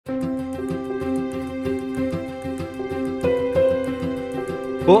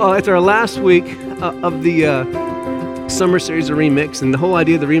Well, it's our last week of the summer series of Remix, and the whole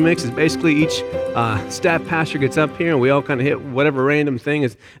idea of the Remix is basically each staff pastor gets up here, and we all kind of hit whatever random thing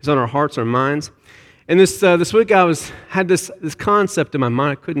is on our hearts or minds. And this week I had this concept in my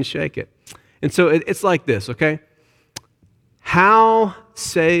mind, I couldn't shake it. And so it's like this, okay? How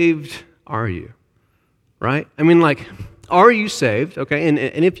saved are you? Right? I mean, like, are you saved? Okay, and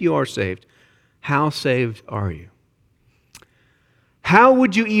if you are saved, how saved are you? How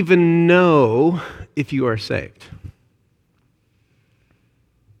would you even know if you are saved?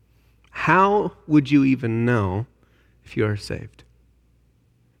 How would you even know if you are saved?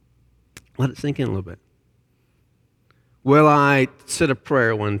 Let it sink in a little bit. Well, I said a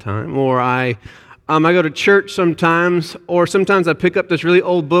prayer one time, or I go to church sometimes, or sometimes I pick up this really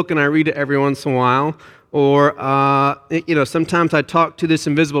old book and I read it every once in a while, or sometimes I talk to this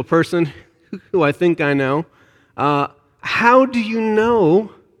invisible person who I think I know. How do you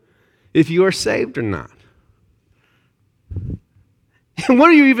know if you are saved or not? And what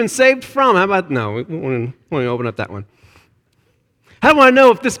are you even saved from? How about, no, we won't even open up that one. How do I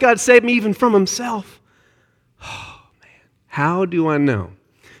know if this God saved me even from himself? Oh, man. How do I know?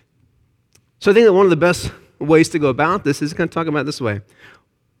 So I think that one of the best ways to go about this is kind of talk about it this way.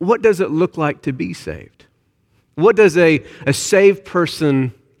 What does it look like to be saved? What does a saved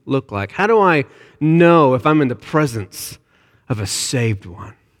person look like? How do I know if I'm in the presence of a saved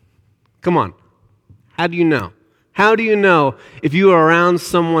one? Come on. How do you know? How do you know if you are around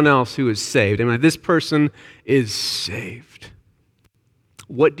someone else who is saved? I mean, this person is saved.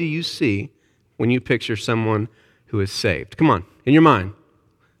 What do you see when you picture someone who is saved? Come on, in your mind.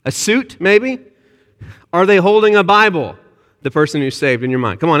 A suit, maybe? Are they holding a Bible? The person who's saved in your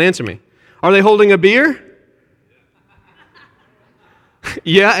mind. Come on, answer me. Are they holding a beer?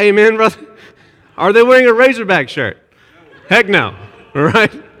 Yeah, amen, brother. Are they wearing a Razorback shirt? Heck no. All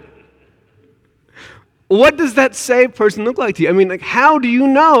right. What does that saved person look like to you? I mean, like, how do you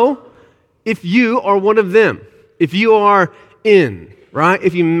know if you are one of them? If you are in, right?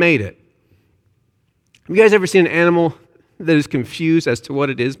 If you made it. Have you guys ever seen an animal that is confused as to what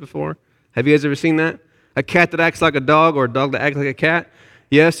it is before? Have you guys ever seen that? A cat that acts like a dog or a dog that acts like a cat?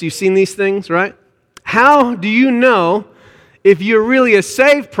 Yes, you've seen these things, right? How do you know if you're really a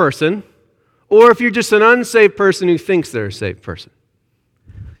saved person or if you're just an unsaved person who thinks they're a saved person?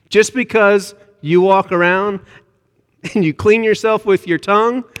 Just because you walk around and you clean yourself with your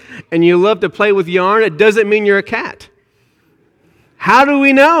tongue and you love to play with yarn, it doesn't mean you're a cat. How do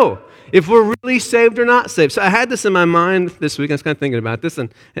we know if we're really saved or not saved? So I had this in my mind this week. I was kind of thinking about this.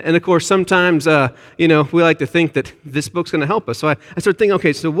 And of course, sometimes, we like to think that this book's going to help us. So I started thinking,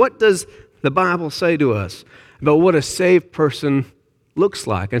 okay, so what does the Bible say to us about what a saved person looks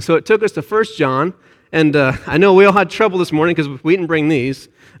like? And so it took us to 1 John. And I know we all had trouble this morning because we didn't bring these.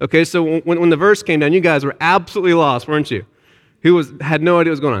 Okay, so when the verse came down, you guys were absolutely lost, weren't you? Had no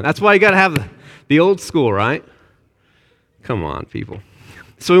idea what was going on. That's why you got to have the old school, right? Come on, people.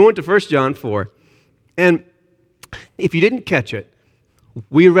 So we went to 1 John 4, and if you didn't catch it,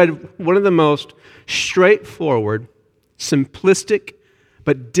 we read one of the most straightforward, simplistic,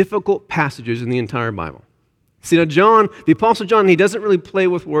 but difficult passages in the entire Bible. See, now John, the Apostle John, he doesn't really play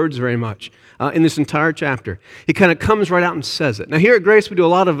with words very much in this entire chapter. He kind of comes right out and says it. Now here at Grace, we do a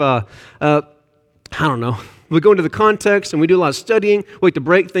lot of, we go into the context and we do a lot of studying. We like to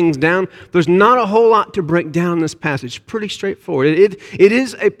break things down. There's not a whole lot to break down in this passage. It's pretty straightforward. It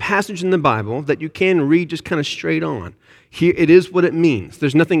is a passage in the Bible that you can read just kind of straight on. Here, it is what it means.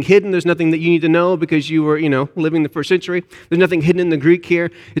 There's nothing hidden. There's nothing that you need to know because you were, living in the first century. There's nothing hidden in the Greek here.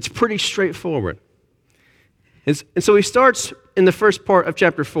 It's pretty straightforward. And so he starts in the first part of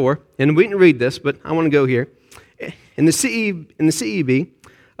chapter 4, and we didn't read this, but I want to go here. In the CEB,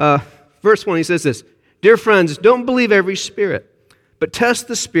 verse 1, he says this: "Dear friends, don't believe every spirit, but test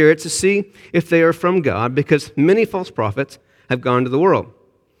the spirits to see if they are from God, because many false prophets have gone to the world."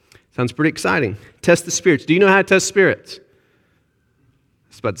 Sounds pretty exciting. Test the spirits. Do you know how to test spirits? I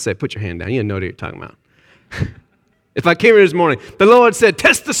was about to say, put your hand down. You know what you're talking about. If I came here this morning, the Lord said,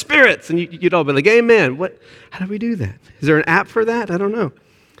 test the spirits, and you'd all be like, amen. How do we do that? Is there an app for that? I don't know.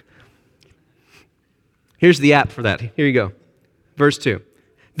 Here's the app for that. Here you go. Verse 2.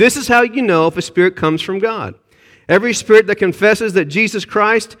 "This is how you know if a spirit comes from God. Every spirit that confesses that Jesus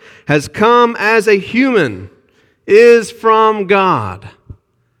Christ has come as a human is from God."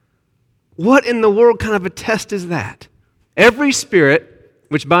 What in the world kind of a test is that? Every spirit,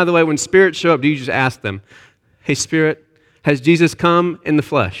 which by the way, when spirits show up, do you just ask them, "Hey, spirit, has Jesus come in the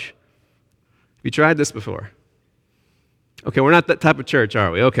flesh?" Have you tried this before? Okay, we're not that type of church,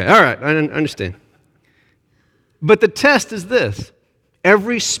 are we? Okay, all right, I understand. But the test is this.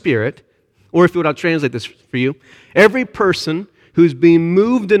 Every spirit, or if you would, I'll translate this for you, every person who's being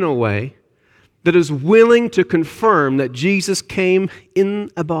moved in a way that is willing to confirm that Jesus came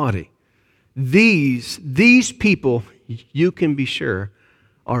in a body, these people, you can be sure,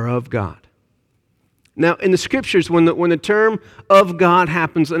 are of God. Now, in the Scriptures, when the term of God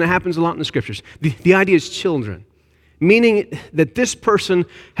happens, and it happens a lot in the Scriptures, the idea is children, meaning that this person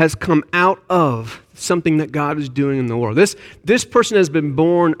has come out of something that God is doing in the world. This person has been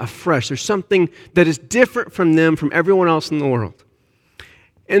born afresh. There's something that is different from them, from everyone else in the world.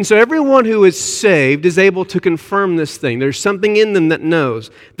 And so everyone who is saved is able to confirm this thing. There's something in them that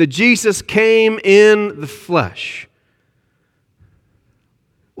knows that Jesus came in the flesh.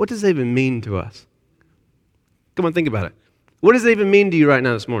 What does that even mean to us? Come on, think about it. What does it even mean to you right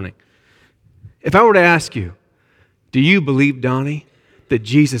now this morning? If I were to ask you, do you believe, Donnie, that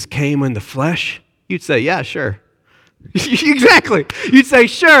Jesus came in the flesh? You'd say, yeah, sure. Exactly. You'd say,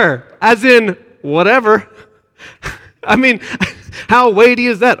 sure, as in whatever. I mean, how weighty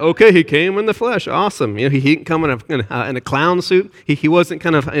is that? Okay, he came in the flesh. Awesome. You know, he didn't come in a clown suit. He wasn't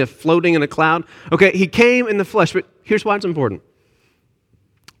kind of floating in a cloud. Okay, he came in the flesh. But here's why it's important.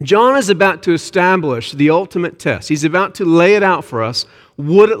 John is about to establish the ultimate test. He's about to lay it out for us,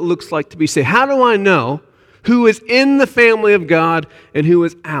 what it looks like to be saved. How do I know who is in the family of God and who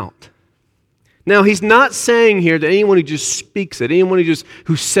is out? Now, he's not saying here that anyone who just speaks it, anyone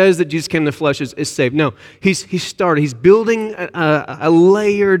who says that Jesus came in the flesh is saved. No, he's building a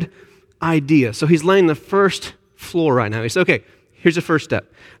layered idea. So he's laying the first floor right now. He says, okay, here's the first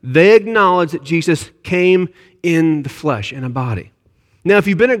step. They acknowledge that Jesus came in the flesh, in a body. Now, if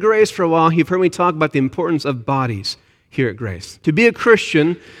you've been at Grace for a while, you've heard me talk about the importance of bodies here at Grace. To be a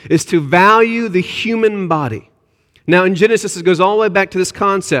Christian is to value the human body. Now, in Genesis, it goes all the way back to this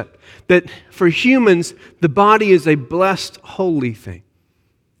concept that for humans, the body is a blessed, holy thing.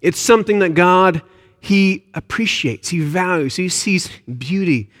 It's something that God, He appreciates, He values. He sees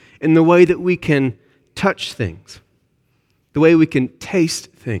beauty in the way that we can touch things, the way we can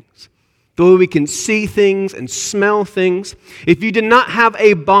taste things, the way we can see things and smell things. If you did not have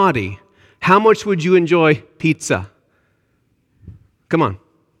a body, how much would you enjoy pizza? Come on.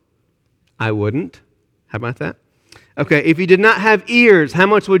 I wouldn't. How about that? Okay, if you did not have ears, how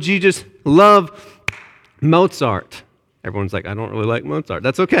much would you just love Mozart? Everyone's like, I don't really like Mozart.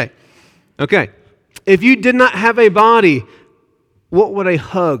 That's okay. Okay, if you did not have a body, what would a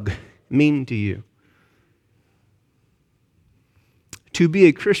hug mean to you? To be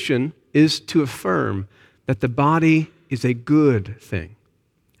a Christian is to affirm that the body is a good thing.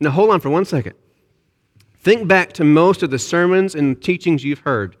 Now, hold on for 1 second. Think back to most of the sermons and teachings you've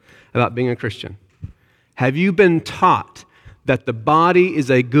heard about being a Christian. Have you been taught that the body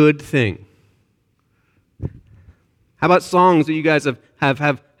is a good thing? How about songs that you guys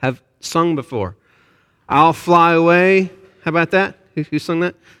have sung before? I'll fly away. How about that? You sung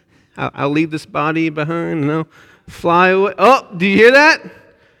that? I'll leave this body behind and I'll fly away. Oh, do you hear that?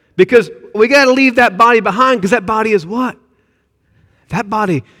 Because we got to leave that body behind because that body is what? That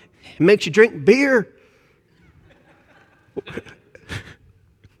body makes you drink beer.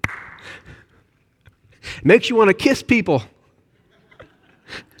 Makes you want to kiss people.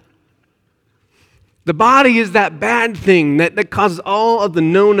 The body is that bad thing that causes all of the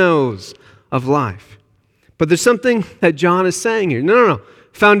no-nos of life. But there's something that John is saying here. No.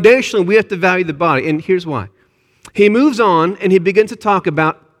 Foundationally, we have to value the body, and here's why. He moves on, and he begins to talk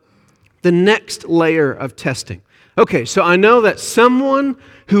about the next layer of testing. Okay, so I know that someone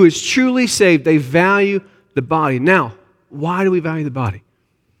who is truly saved, they value the body. Now, why do we value the body?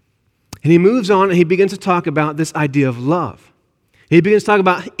 And he moves on and he begins to talk about this idea of love. He begins to talk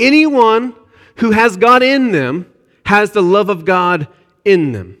about anyone who has God in them has the love of God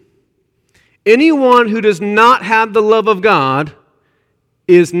in them. Anyone who does not have the love of God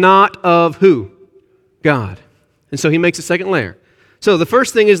is not of who? God. And so he makes a second layer. So the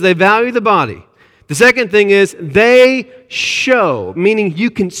first thing is they value the body. The second thing is they show, meaning you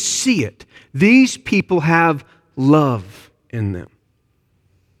can see it. These people have love in them.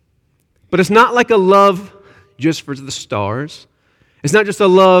 But it's not like a love just for the stars. It's not just a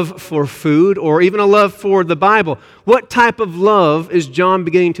love for food or even a love for the Bible. What type of love is John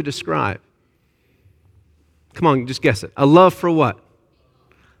beginning to describe? Come on, just guess it. A love for what?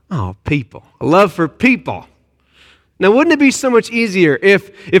 Oh, people. A love for people. Now, wouldn't it be so much easier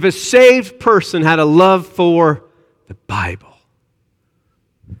if a saved person had a love for the Bible?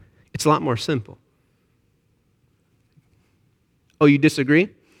 It's a lot more simple. Oh, you disagree?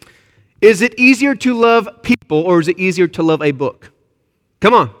 Is it easier to love people or is it easier to love a book?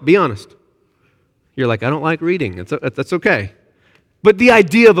 Come on, be honest. You're like, I don't like reading. That's okay. But the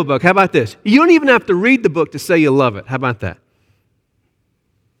idea of a book, how about this? You don't even have to read the book to say you love it. How about that?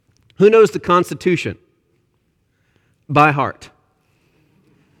 Who knows the Constitution by heart?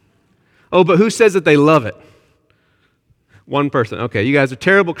 Oh, but who says that they love it? One person. Okay, you guys are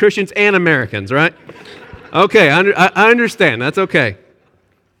terrible Christians and Americans, right? Okay, I understand. That's okay.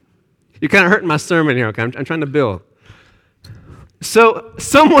 You're kind of hurting my sermon here, okay? I'm trying to build. So,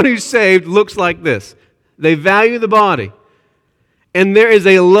 someone who's saved looks like this. They value the body, and there is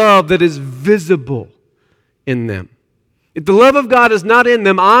a love that is visible in them. If the love of God is not in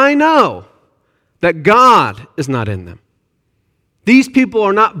them, I know that God is not in them. These people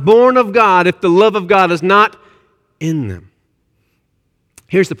are not born of God if the love of God is not in them.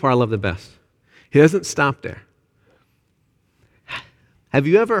 Here's the part I love the best. He doesn't stop there. Have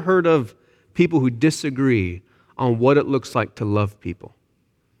you ever heard of people who disagree on what it looks like to love people?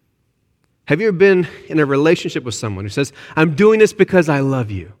 Have you ever been in a relationship with someone who says, I'm doing this because I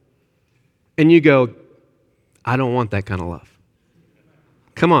love you? And you go, I don't want that kind of love.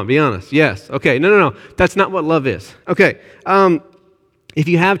 Come on, be honest. Yes. Okay. No. That's not what love is. Okay. If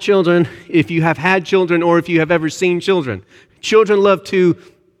you have children, if you have had children, or if you have ever seen children, children love to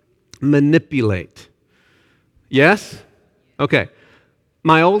manipulate. Yes? Okay.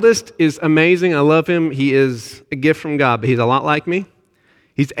 My oldest is amazing. I love him. He is a gift from God, but he's a lot like me.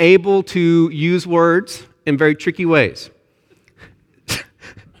 He's able to use words in very tricky ways.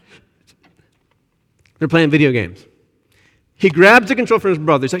 They're playing video games. He grabs the control from his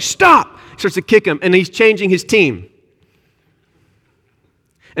brother. He's like, stop! He starts to kick him, and he's changing his team.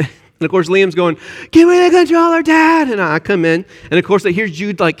 And of course, Liam's going, give me the controller, Dad! And I come in, and of course, I hear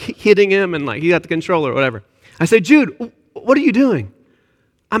Jude like hitting him, and like he got the controller or whatever. I say, Jude, what are you doing?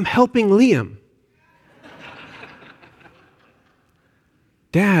 I'm helping Liam.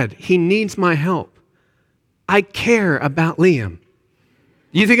 Dad, he needs my help. I care about Liam.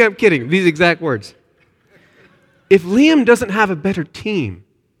 You think I'm kidding? These exact words. If Liam doesn't have a better team,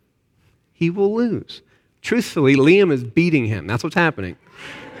 he will lose. Truthfully, Liam is beating him. That's what's happening.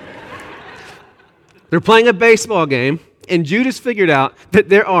 They're playing a baseball game, and Jude has figured out that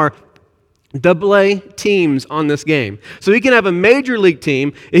there are AA teams on this game. So he can have a major league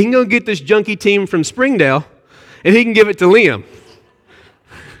team, and he can go get this junkie team from Springdale, and he can give it to Liam.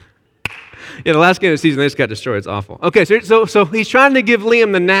 Yeah, the last game of the season, they just got destroyed. It's awful. Okay, so he's trying to give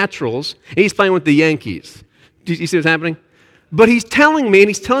Liam the Naturals, and he's playing with the Yankees. Do you see what's happening? But he's telling me, and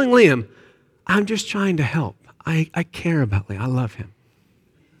he's telling Liam, I'm just trying to help. I care about Liam. I love him.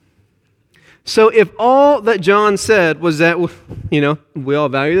 So if all that John said was that, we all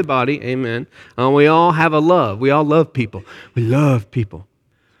value the body, amen. We all have a love. We all love people. We love people.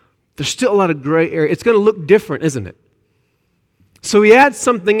 There's still a lot of gray area. It's going to look different, isn't it? So he adds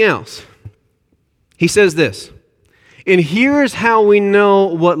something else. He says this, and here's how we know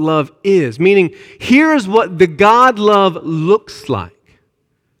what love is, meaning here's what the God love looks like.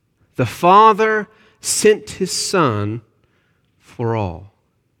 The Father sent His Son for all,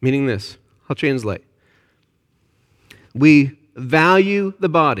 meaning this. I'll translate. We value the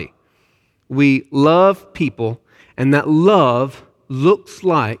body. We love people, and that love looks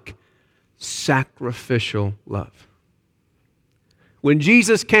like sacrificial love. When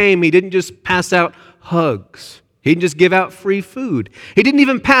Jesus came, He didn't just pass out hugs. He didn't just give out free food. He didn't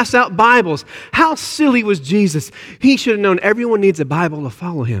even pass out Bibles. How silly was Jesus? He should have known everyone needs a Bible to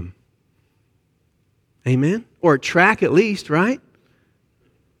follow Him. Amen? Or a track at least, right?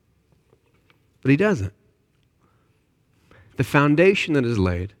 But He doesn't. The foundation that is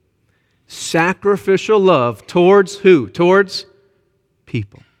laid, sacrificial love towards who? Towards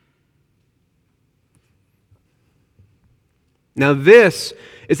people. Now this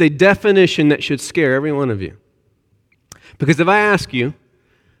is a definition that should scare every one of you. Because if I ask you,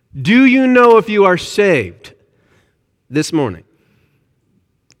 do you know if you are saved this morning?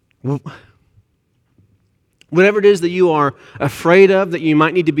 Whatever it is that you are afraid of, that you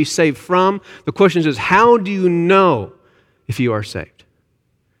might need to be saved from, the question is, how do you know if you are saved?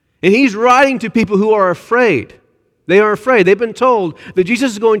 And he's writing to people who are afraid. They are afraid. They've been told that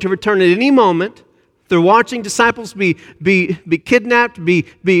Jesus is going to return at any moment. They're watching disciples be kidnapped, be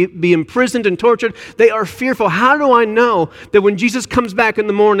imprisoned and tortured. They are fearful. How do I know that when Jesus comes back in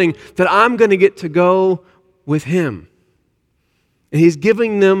the morning that I'm going to get to go with Him? And he's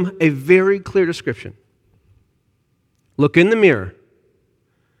giving them a very clear description. Look in the mirror.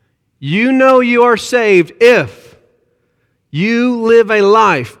 You know you are saved if you live a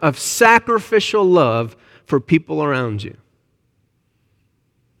life of sacrificial love for people around you.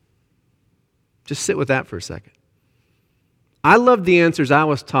 Just sit with that for a second. I love the answers I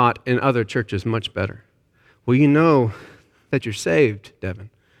was taught in other churches much better. Well, you know that you're saved, Devin,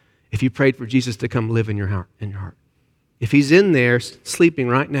 if you prayed for Jesus to come live in your heart. If he's in there sleeping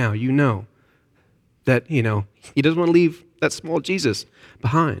right now, you know that, he doesn't want to leave that small Jesus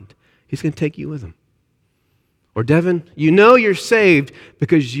behind. He's going to take you with him. Or Devin, you know you're saved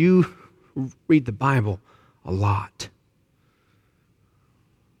because you read the Bible a lot.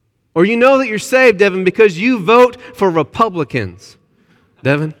 Or you know that you're saved, Devin, because you vote for Republicans.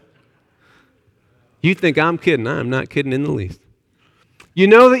 Devin, you think I'm kidding. I'm not kidding in the least. You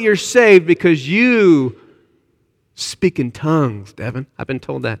know that you're saved because you speak in tongues, Devin. I've been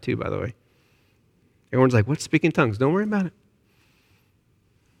told that too, by the way. Everyone's like, what's speaking tongues? Don't worry about it.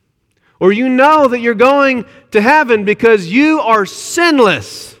 Or you know that you're going to heaven because you are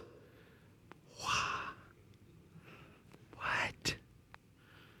sinless. What?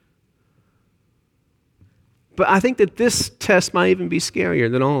 But I think that this test might even be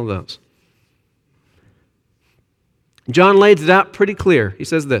scarier than all of those. John lays it out pretty clear. He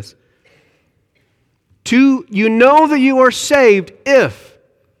says this. You know that you are saved if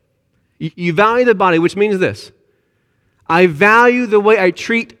you value the body, which means this. I value the way I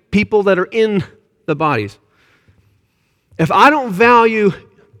treat people that are in the bodies. If I don't value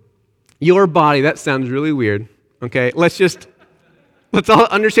your body, that sounds really weird, okay? Let's all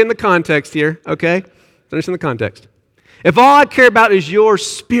understand the context here, okay? Let's understand the context. If all I care about is your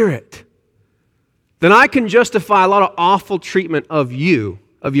spirit, then I can justify a lot of awful treatment of you,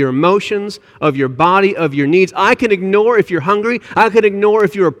 of your emotions, of your body, of your needs. I can ignore if you're hungry. I can ignore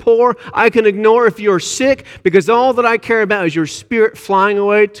if you're poor. I can ignore if you're sick, because all that I care about is your spirit flying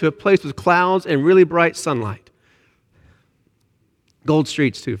away to a place with clouds and really bright sunlight. Gold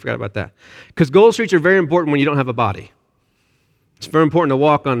streets too, forgot about that. Because gold streets are very important when you don't have a body. It's very important to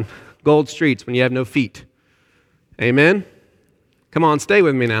walk on gold streets when you have no feet. Amen? Come on, stay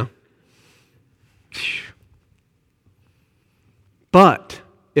with me now. But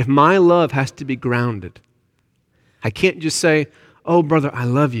if my love has to be grounded, I can't just say, oh, brother, I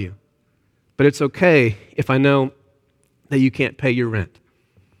love you. But it's okay if I know that you can't pay your rent.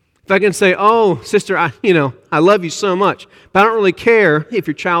 If I can say, oh, sister, I love you so much, but I don't really care if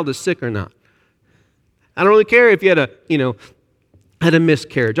your child is sick or not. I don't really care if you had a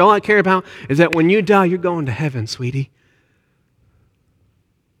miscarriage. All I care about is that when you die, you're going to heaven, sweetie.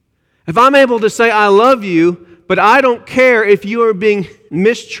 If I'm able to say, I love you, but I don't care if you are being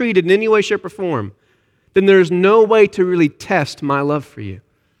mistreated in any way, shape, or form, then there's no way to really test my love for you.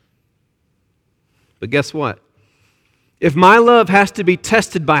 But guess what? If my love has to be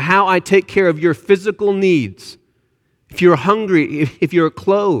tested by how I take care of your physical needs, if you're hungry, if you're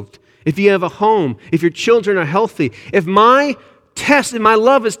clothed, if you have a home, if your children are healthy, if my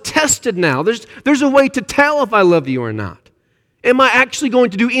love is tested now, there's a way to tell if I love you or not. Am I actually going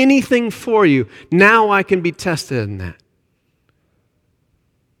to do anything for you? Now I can be tested in that.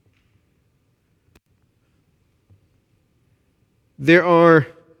 There are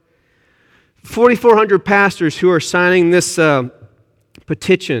 4,400 pastors who are signing this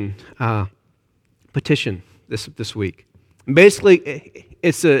petition this week. Basically,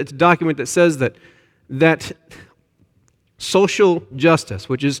 it's a document that says that social justice,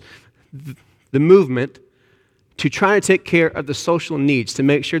 which is the movement to try to take care of the social needs, to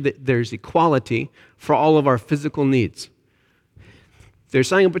make sure that there's equality for all of our physical needs. They're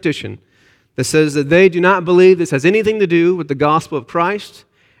signing a petition that says that they do not believe this has anything to do with the gospel of Christ,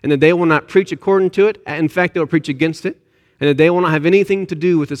 and that they will not preach according to it. In fact, they will preach against it, and that they will not have anything to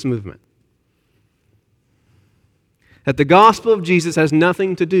do with this movement. That the gospel of Jesus has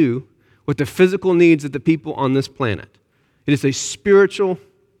nothing to do with the physical needs of the people on this planet. It is a spiritual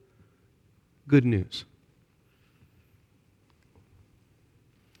good news.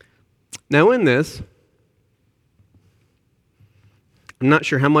 Now in this, I'm not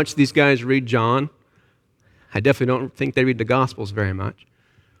sure how much these guys read John. I definitely don't think they read the Gospels very much.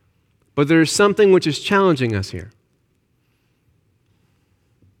 But there's something which is challenging us here.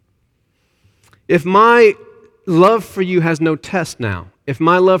 If my love for you has no test now, if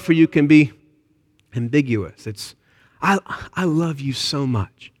my love for you can be ambiguous, it's, I love you so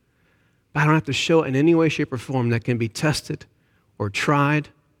much, but I don't have to show it in any way, shape, or form that can be tested or tried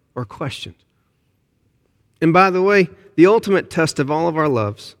or questioned. And by the way, the ultimate test of all of our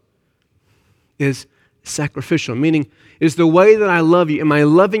loves is sacrificial, meaning is the way that I love you. Am I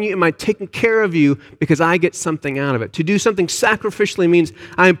loving you? Am I taking care of you because I get something out of it? To do something sacrificially means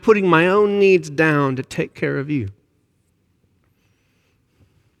I am putting my own needs down to take care of you.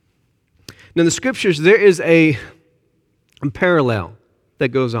 Now, in the Scriptures, there is a parallel that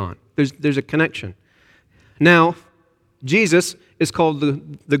goes on. There's a connection. Now, Jesus is called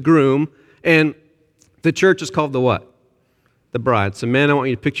the groom, and the church is called the what? the bride. So men, I want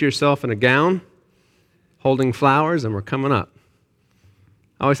you to picture yourself in a gown, holding flowers, and we're coming up.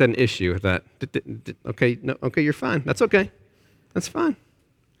 I always had an issue with that. Okay, no, okay, you're fine. That's okay. That's fine.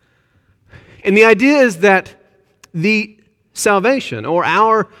 And the idea is that the salvation or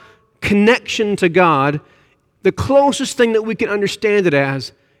our connection to God, the closest thing that we can understand it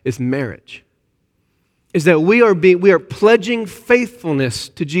as is marriage. Is that we are pledging faithfulness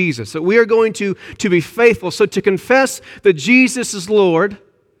to Jesus. That we are going to be faithful. So to confess that Jesus is Lord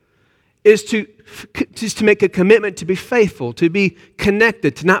is to make a commitment to be faithful, to be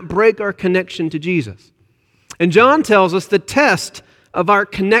connected, to not break our connection to Jesus. And John tells us the test of our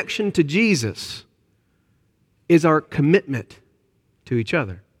connection to Jesus is our commitment to each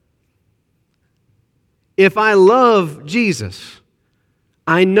other. If I love Jesus,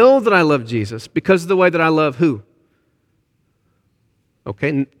 I know that I love Jesus because of the way that I love who?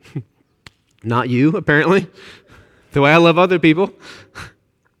 Okay, not you, apparently. The way I love other people.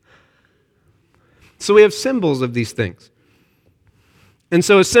 So we have symbols of these things. And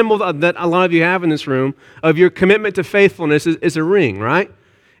so a symbol that a lot of you have in this room of your commitment to faithfulness is a ring, right?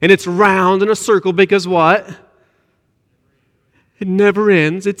 And it's round in a circle because what? It never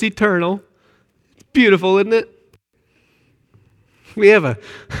ends. It's eternal. It's beautiful, isn't it? We have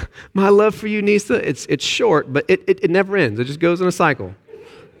my love for you, Nisa, it's short, but it never ends. It just goes in a cycle.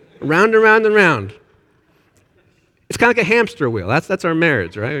 Round and round and round. It's kind of like a hamster wheel. That's our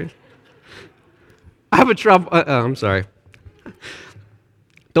marriage, right? I have a trouble. I'm sorry.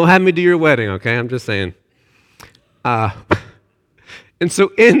 Don't have me do your wedding, okay? I'm just saying. And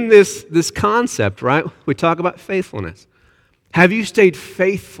so in this concept, right, we talk about faithfulness. Have you stayed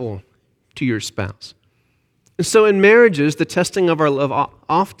faithful to your spouse? And so in marriages, the testing of our love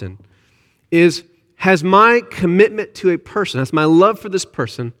often is, has my commitment to a person, has my love for this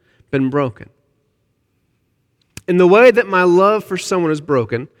person been broken? And the way that my love for someone is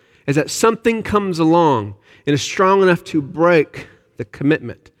broken is that something comes along and is strong enough to break the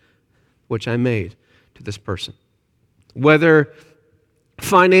commitment which I made to this person. Whether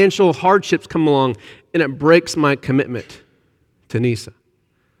financial hardships come along and it breaks my commitment to Nisa,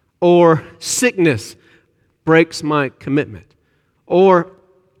 or sickness breaks my commitment, or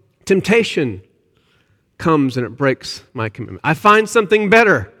temptation comes and it breaks my commitment. I find something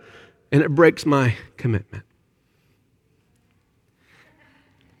better and it breaks my commitment.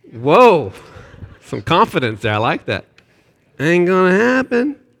 Whoa, some confidence there. I like that. Ain't gonna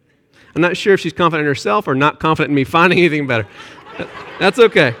happen. I'm not sure if she's confident in herself or not confident in me finding anything better. That's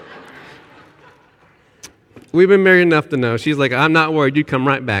okay. We've been married enough to know. She's like, I'm not worried. You come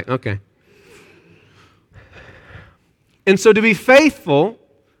right back. Okay. And so to be faithful,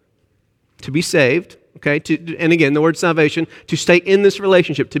 to be saved, okay, and again, the word salvation, to stay in this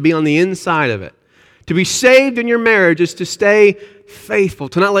relationship, to be on the inside of it. To be saved in your marriage is to stay faithful,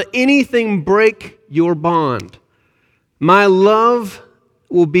 to not let anything break your bond. My love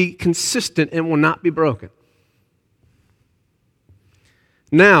will be consistent and will not be broken.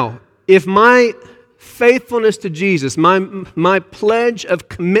 Now, if my faithfulness to Jesus, my pledge of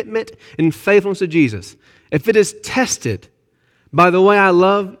commitment and faithfulness to Jesus, if it is tested by the way I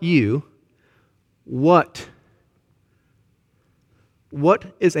love you, what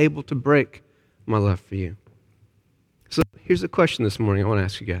is able to break my love for you? So here's the question this morning I want to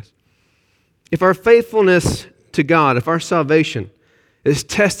ask you guys. If our faithfulness to God, if our salvation is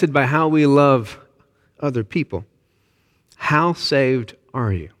tested by how we love other people, how saved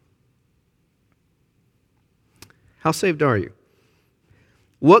are you? How saved are you?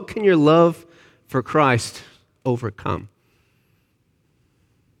 What can your love for Christ overcome?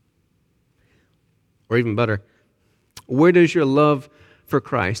 Or even better, where does your love for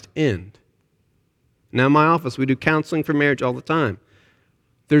Christ end? Now, in my office, we do counseling for marriage all the time.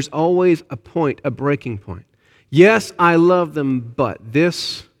 There's always a point, a breaking point. Yes, I love them, but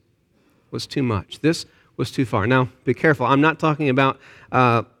this was too much. This was too far. Now, be careful. I'm not talking about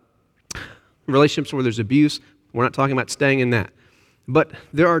relationships where there's abuse. We're not talking about staying in that. But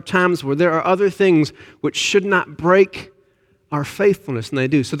there are times where there are other things which should not break our faithfulness, and they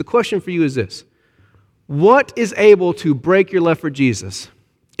do. So the question for you is this. What is able to break your love for Jesus?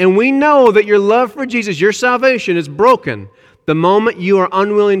 And we know that your love for Jesus, your salvation, is broken the moment you are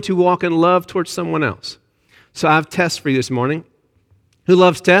unwilling to walk in love towards someone else. So I have tests for you this morning. Who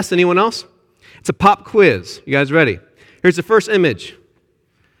loves tests? Anyone else? It's a pop quiz. You guys ready? Here's the first image.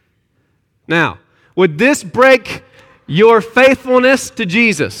 Now, would this break your faithfulness to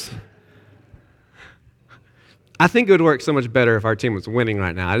Jesus? I think it would work so much better if our team was winning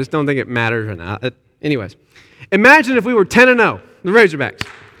right now. I just don't think it matters right now. Anyways, imagine if we were 10-0, the Razorbacks.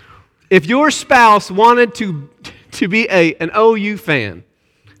 If your spouse wanted to to be an OU fan?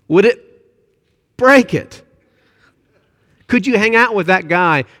 Would it break it? Could you hang out with that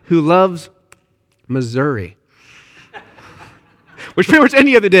guy who loves Missouri? Which pretty much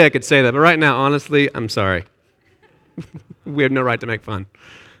any other day I could say that, but right now, honestly, I'm sorry. We have no right to make fun.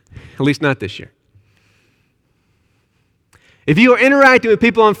 At least not this year. If you are interacting with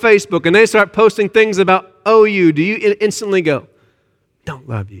people on Facebook and they start posting things about OU, do you instantly go, don't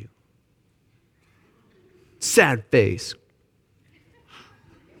love you? Sad face.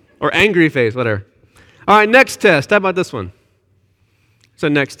 Or angry face, whatever. All right, next test. How about this one? So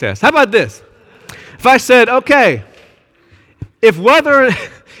next test. How about this? If I said, okay, if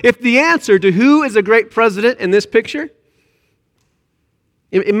the answer to who is a great president in this picture,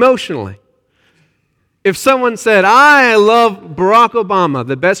 emotionally, if someone said, I love Barack Obama,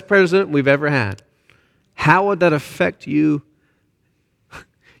 the best president we've ever had, how would that affect you,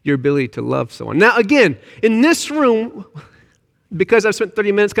 your ability to love someone? Now, again, in this room, because I've spent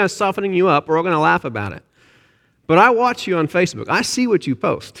 30 minutes kind of softening you up, we're all going to laugh about it. But I watch you on Facebook. I see what you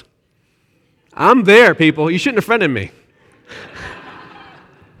post. I'm there, people. You shouldn't have friended me.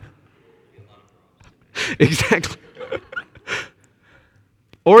 Exactly.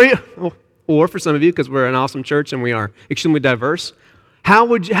 Or for some of you, because we're an awesome church and we are extremely diverse, how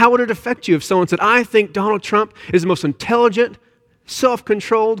would it affect you if someone said, I think Donald Trump is the most intelligent,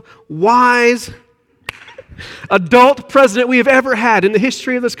 self-controlled, wise, adult president we have ever had in the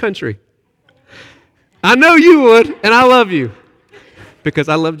history of this country? I know you would, and I love you because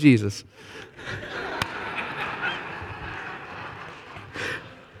I love Jesus.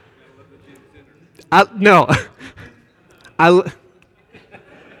 I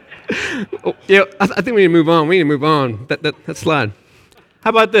think we need to move on. We need to move on. That slide.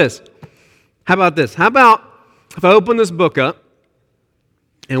 How about this? How about if I open this book up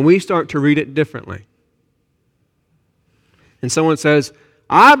and we start to read it differently? And someone says,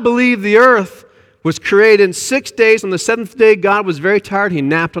 I believe the earth was created in 6 days. On the seventh day, God was very tired. He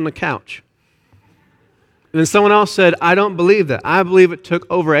napped on the couch. And then someone else said, I don't believe that. I believe it took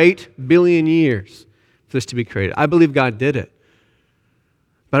over 8 billion years for this to be created. I believe God did it.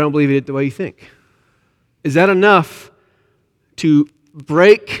 But I don't believe He did it the way you think. Is that enough to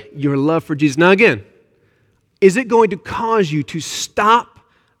break your love for Jesus? Now again, is it going to cause you to stop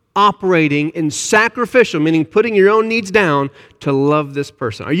operating in sacrificial, meaning putting your own needs down to love this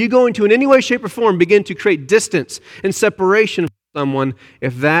person? Are you going to in any way, shape, or form begin to create distance and separation from someone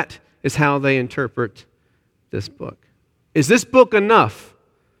if that is how they interpret this book? Is this book enough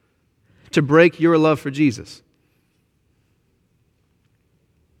to break your love for Jesus?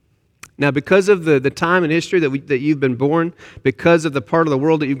 Now, because of the time and history that you've been born, because of the part of the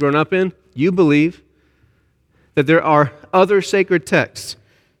world that you've grown up in, you believe that there are other sacred texts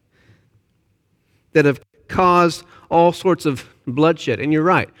that have caused all sorts of bloodshed. And you're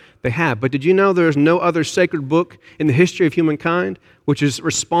right, they have. But did you know there is no other sacred book in the history of humankind which is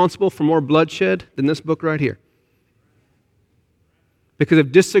responsible for more bloodshed than this book right here? Because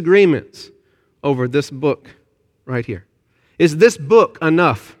of disagreements over this book right here. Is this book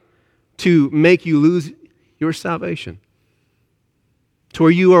enough to make you lose your salvation? To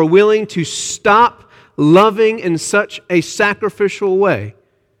where you are willing to stop loving in such a sacrificial way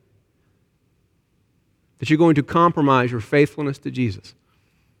that you're going to compromise your faithfulness to Jesus?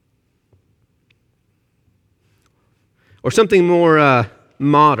 Or something more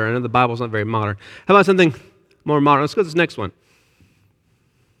modern. I know the Bible's not very modern. How about something more modern? Let's go to this next one.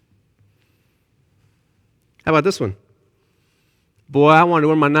 How about this one? Boy, I wanted to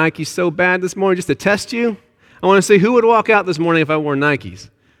wear my Nikes so bad this morning just to test you. I want to see who would walk out this morning if I wore Nikes.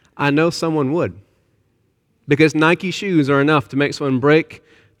 I know someone would. Because Nike shoes are enough to make someone break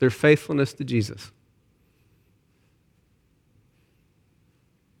their faithfulness to Jesus.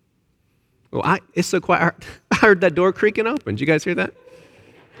 Well, it's so quiet. I heard that door creaking open. Did you guys hear that?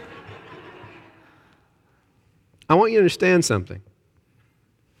 I want you to understand something.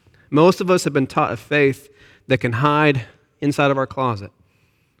 Most of us have been taught a faith that can hide inside of our closet.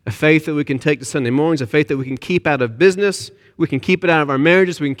 A faith that we can take to Sunday mornings, a faith that we can keep out of business, we can keep it out of our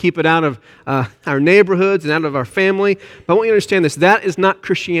marriages, we can keep it out of our neighborhoods and out of our family. But I want you to understand this, that is not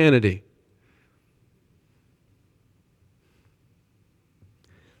Christianity.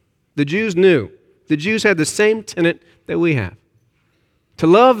 The Jews knew. The Jews had the same tenet that we have. To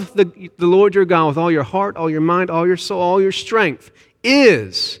love the Lord your God with all your heart, all your mind, all your soul, all your strength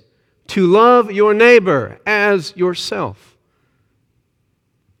is to love your neighbor as yourself.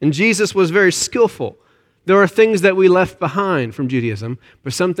 And Jesus was very skillful. There are things that we left behind from Judaism,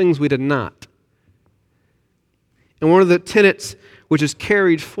 but some things we did not. And one of the tenets which is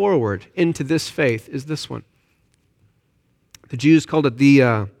carried forward into this faith is this one. The Jews called it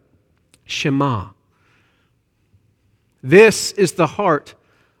the Shema. This is the heart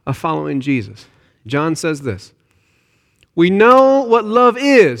of following Jesus. John says this, "We know what love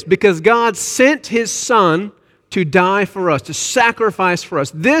is because God sent His Son to die for us, to sacrifice for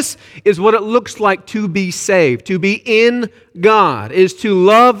us. This is what it looks like to be saved, to be in God, is to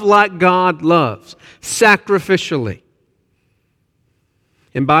love like God loves, sacrificially."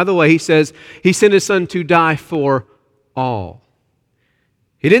 And by the way, he says He sent His Son to die for all.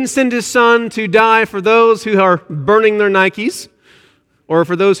 He didn't send His Son to die for those who are burning their Nikes or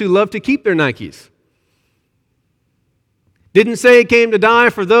for those who love to keep their Nikes. Didn't say He came to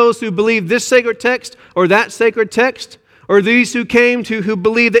die for those who believe this sacred text or that sacred text, or these who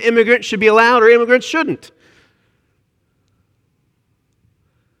believe that immigrants should be allowed or immigrants shouldn't.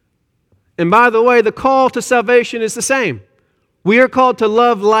 And by the way, the call to salvation is the same. We are called to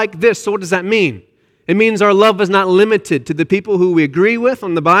love like this. So what does that mean? It means our love is not limited to the people who we agree with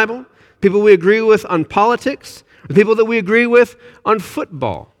on the Bible, people we agree with on politics, the people that we agree with on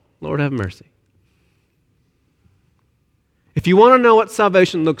football. Lord have mercy. If you want to know what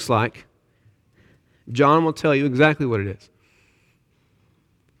salvation looks like, John will tell you exactly what it is.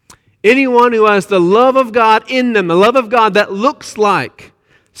 Anyone who has the love of God in them, the love of God that looks like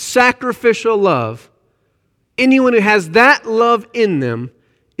sacrificial love, anyone who has that love in them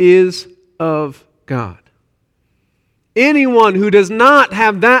is of God. Anyone who does not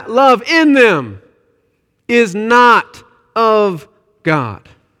have that love in them is not of God.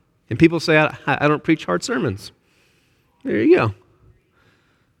 And people say, I don't preach hard sermons. There you go.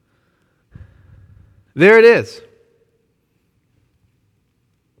 There it is.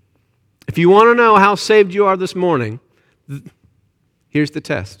 If you want to know how saved you are this morning, here's the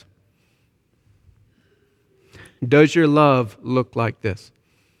test. Does your love look like this?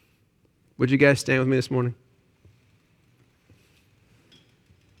 Would you guys stand with me this morning?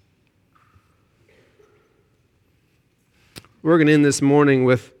 We're going to end this morning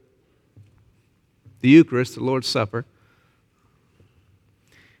with the Eucharist, the Lord's Supper.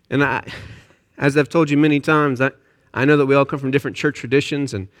 And as I've told you many times, I know that we all come from different church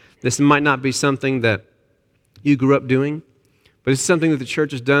traditions, and this might not be something that you grew up doing, but it's something that the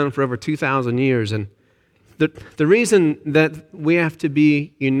church has done for over 2,000 years. And the reason that we have to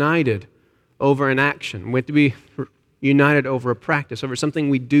be united over an action, we have to be united over a practice, over something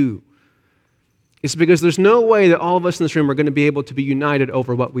we do, is because there's no way that all of us in this room are going to be able to be united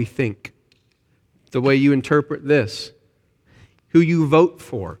over what we think, the way you interpret this, who you vote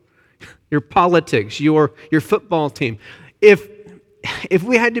for, your politics, your football team. If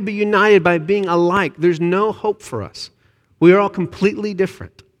we had to be united by being alike, there's no hope for us. We are all completely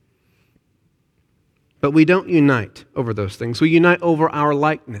different. But we don't unite over those things. We unite over our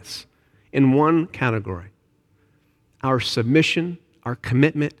likeness in one category: our submission, our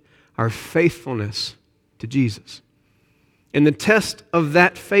commitment, our faithfulness to Jesus. And the test of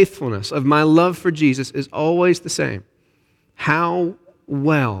that faithfulness, of my love for Jesus, is always the same: how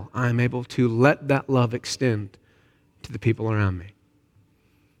well I'm able to let that love extend to the people around me.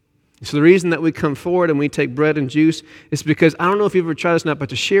 So the reason that we come forward and we take bread and juice is because, I don't know if you've ever tried this or not, but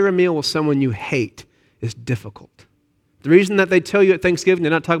to share a meal with someone you hate is difficult. The reason that they tell you at Thanksgiving to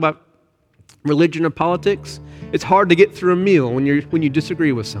not talk about religion or politics, it's hard to get through a meal when you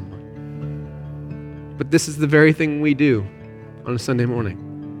disagree with someone. But this is the very thing we do on a Sunday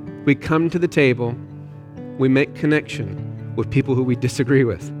morning. We come to the table, we make connection with people who we disagree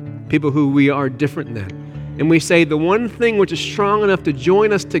with, people who we are different than. And we say the one thing which is strong enough to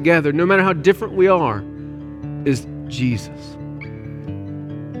join us together, no matter how different we are, is Jesus.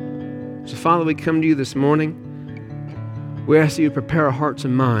 So Father, we come to you this morning. We ask that you prepare our hearts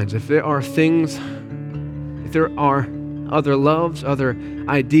and minds. If there are things, if there are other loves, other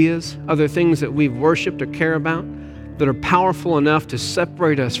ideas, other things that we've worshiped or care about that are powerful enough to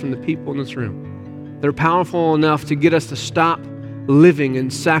separate us from the people in this room, that are powerful enough to get us to stop living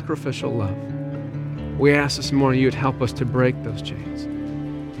in sacrificial love, we ask this morning you would help us to break those chains.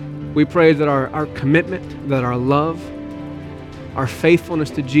 We pray that our commitment, that our love, our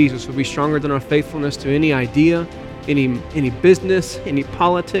faithfulness to Jesus would be stronger than our faithfulness to any idea, any business, any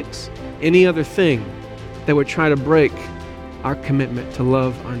politics, any other thing that would try to break our commitment to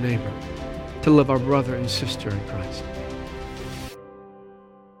love our neighbor, to love our brother and sister in Christ.